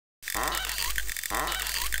The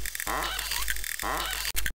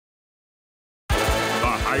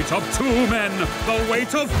height of 2 men, the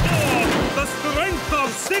weight of 4, the strength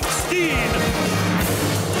of 16.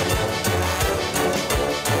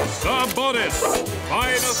 Sir Boris,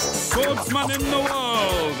 finest swordsman in the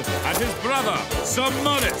world, and his brother, Sir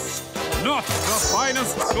Maurice, not the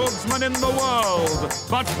finest swordsman in the world,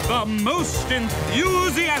 but the most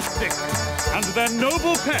enthusiastic. And their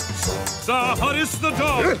noble pets, Sir Horace the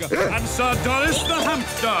dog and Sir Doris the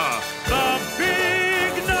hamster, the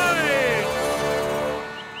Big Knight.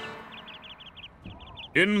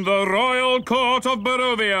 In the royal court of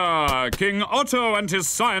Borovia, King Otto and his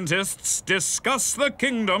scientists discuss the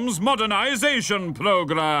kingdom's modernization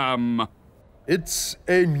program. It's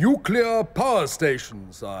a nuclear power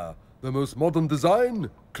station, sire. The most modern design,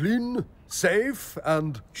 clean, safe,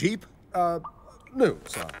 and... Cheap? No,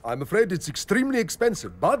 sir. I'm afraid it's extremely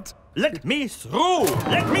expensive, but... Let me through!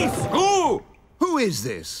 Let me through! Who is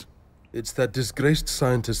this? It's that disgraced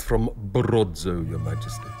scientist from Borovia, Your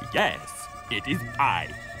Majesty. Yes, it is I,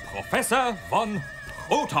 Professor von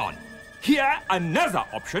Proton. Here, another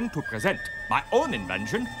option to present my own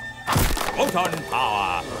invention, Proton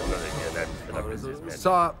Power.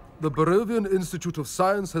 Sir, the Borovian Institute of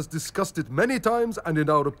Science has discussed it many times, and in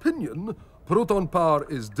our opinion, Proton Power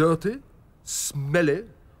is dirty, smelly,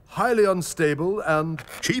 highly unstable, and...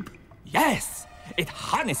 Cheap? Yes, it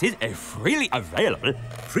harnesses a freely available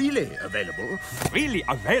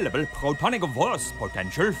protonic force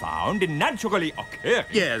potential found in naturally occurring...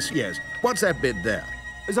 Yes. What's that bit there?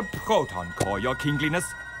 The proton core, Your Kingliness.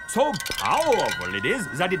 So powerful it is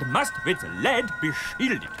that it must with lead be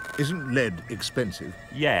shielded. Isn't lead expensive?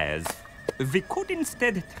 Yes. We could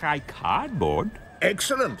instead try cardboard.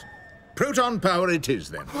 Excellent. Proton power it is,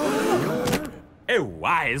 then. A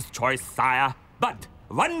wise choice, sire. But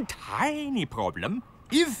one tiny problem.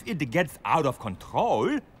 If it gets out of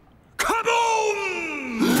control...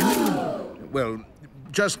 Kaboom! Well,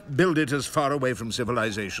 just build it as far away from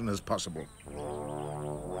civilization as possible.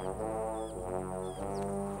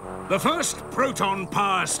 The first proton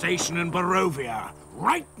power station in Borovia,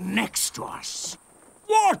 right next to us.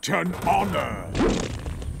 What an honor!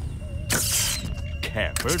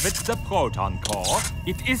 Careful with the proton core.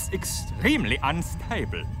 It is extremely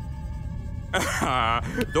unstable.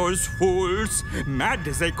 Those fools! Mad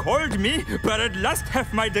as they called me, but at last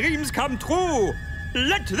have my dreams come true.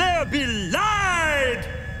 Let there be light!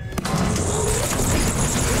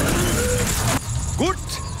 Good.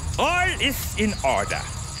 All is in order.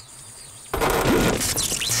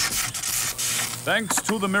 Thanks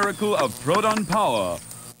to the miracle of Proton Power,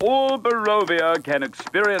 all Borovia can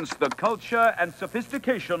experience the culture and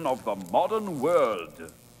sophistication of the modern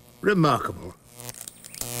world. Remarkable.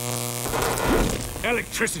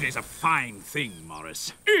 Electricity is a fine thing,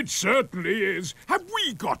 Morris. It certainly is. Have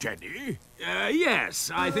we got any? Yes.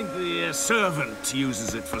 I think the servant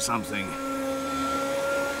uses it for something.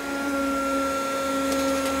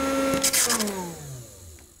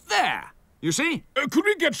 There. You see? Could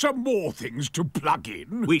we get some more things to plug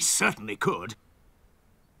in? We certainly could.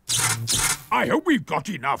 I hope we've got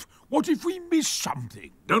enough. What if we miss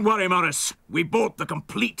something? Don't worry, Morris. We bought the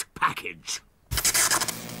complete package.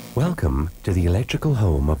 Welcome to the electrical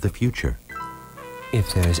home of the future.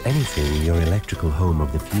 If there's anything your electrical home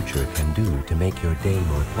of the future can do to make your day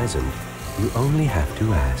more pleasant, you only have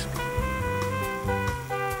to ask.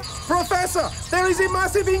 Professor, there is a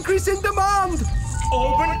massive increase in demand!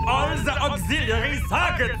 Open all the auxiliary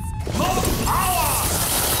circuits! More power!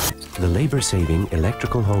 The labor-saving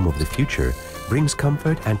electrical home of the future brings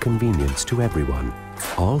comfort and convenience to everyone,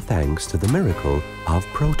 all thanks to the miracle of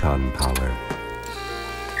proton power.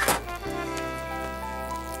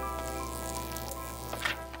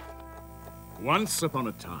 Once upon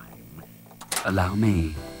a time... Allow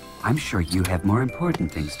me. I'm sure you have more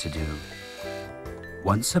important things to do.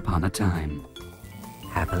 Once upon a time.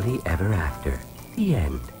 Happily ever after. The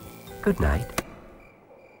end. Good night.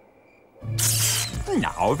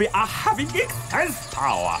 Now we are having excess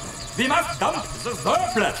power. We must dump the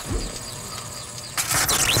surplus.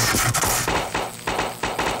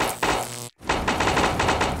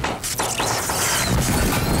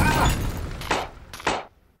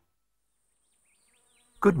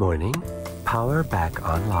 Good morning. Power back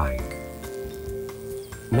online.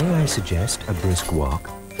 May I suggest a brisk walk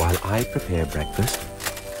while I prepare breakfast?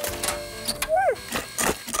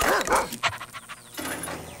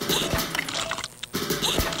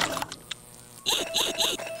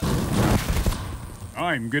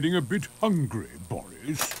 I'm getting a bit hungry,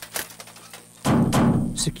 Boris.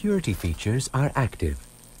 Security features are active.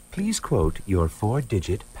 Please quote your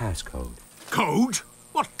 4-digit passcode. Code?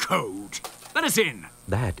 What code? code. Let us in.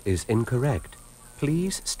 That is incorrect.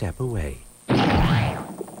 Please step away. By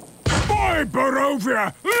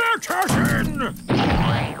Borovia, let us in!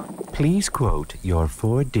 Please quote your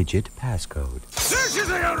 4-digit passcode. This is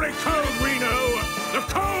the only code we know! The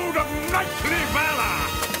code of knightly valor!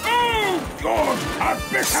 Oh, good! A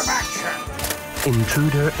bit of action!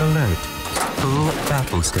 Intruder alert. Full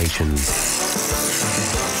battle stations.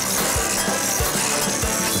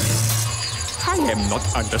 I am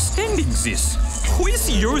not understanding this. Who is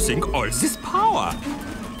using all this power?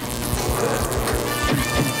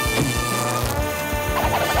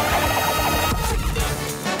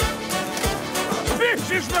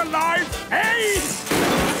 This is the life aid!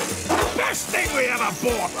 Best thing we ever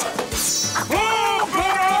bought! For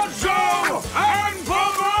Otto and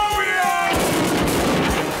Borovia!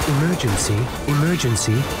 Emergency,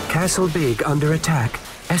 emergency. Castle Big under attack.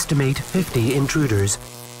 Estimate 50 intruders.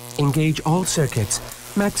 Engage all circuits.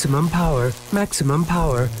 Maximum power, maximum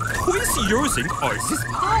power. Who is using all this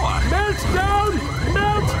power? Meltdown!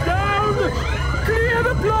 Meltdown! Clear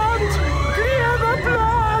the plant! Clear the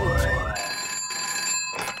plant!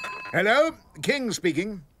 Hello, King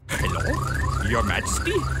speaking. Hello? Your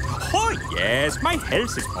Majesty? Oh, yes, my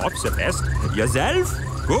health is of the best. Yourself?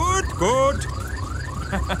 Good, good.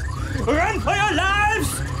 Run for your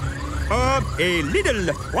lives! A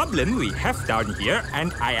little problem we have down here,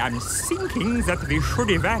 and I am thinking that we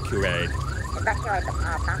should evacuate. Evacuate the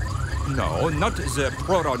power plant? No, not the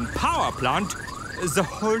Proton Power plant. The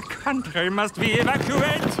whole country must be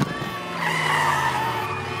evacuated.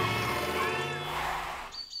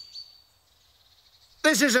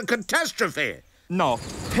 This is a catastrophe. No,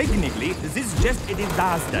 technically, this is just a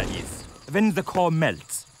disaster is. When the core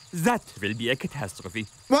melts, that will be a catastrophe.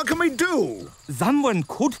 What can we do? Someone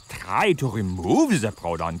could try to remove the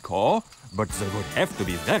proton core, but they would have to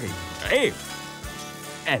be very brave.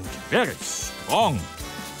 And very strong.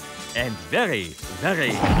 And very,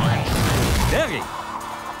 very, very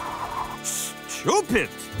stupid.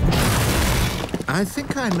 I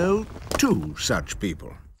think I know 2 such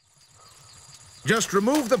people. Just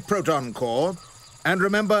remove the proton core, and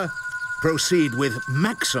remember, proceed with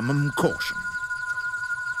maximum caution.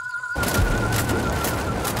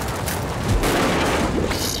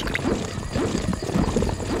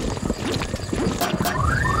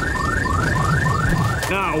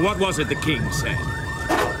 Now, what was it the king said?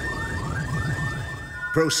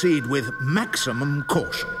 Proceed with maximum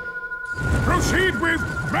caution. Proceed with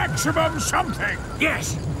maximum something.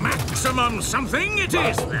 Yes, maximum something it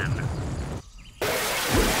is then.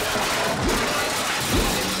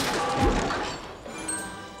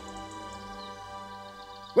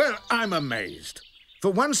 Well, I'm amazed.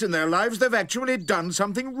 For once in their lives, they've actually done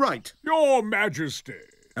something right. Your Majesty.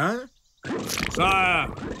 Huh? Sire,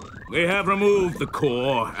 we have removed the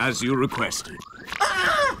core as you requested.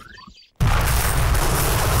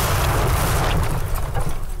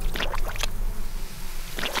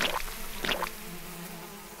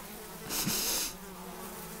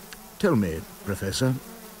 Tell me, Professor,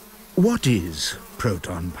 what is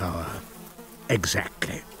proton power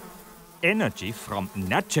exactly? Energy from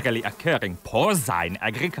naturally occurring porcine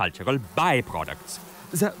agricultural byproducts.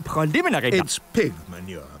 The preliminary... It's pig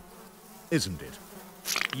manure, isn't it?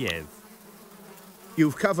 Yes.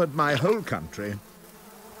 You've covered my whole country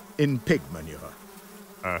in pig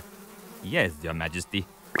manure. Yes, Your Majesty.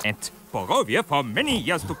 And Borovia for many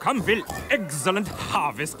years to come will excellent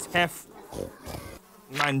harvests have.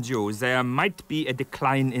 Mind you, there might be a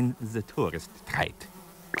decline in the tourist trade.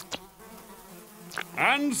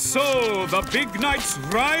 And so, the big knights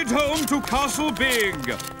ride home to Castle Big,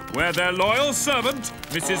 where their loyal servant,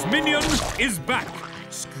 Mrs. Minion, is back,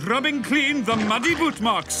 scrubbing clean the muddy boot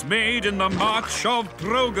marks made in the March of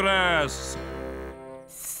Progress.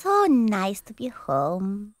 So nice to be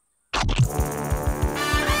home.